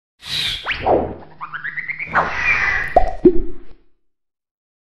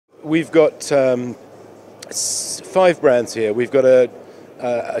We've got 5 brands here. We've got a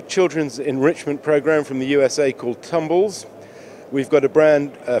children's enrichment program from the USA called Tumbles. We've got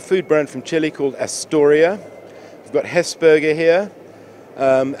a food brand from Chile called Astoria. We've got Hesburger here.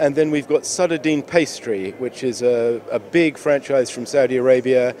 And then we've got Sudardine Pastry, which is a big franchise from Saudi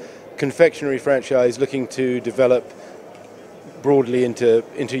Arabia, confectionery franchise looking to develop broadly into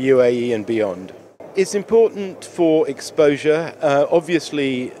U.A.E. and beyond. It's important for exposure.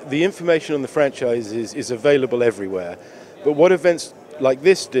 Obviously, the information on the franchise is available everywhere. But what events like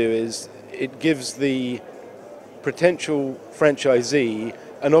this do is it gives the potential franchisee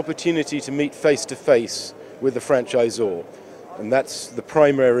an opportunity to meet face-to-face with the franchisor. And that's the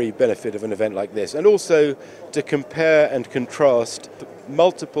primary benefit of an event like this. And also to compare and contrast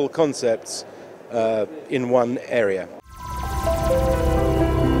multiple concepts in one area.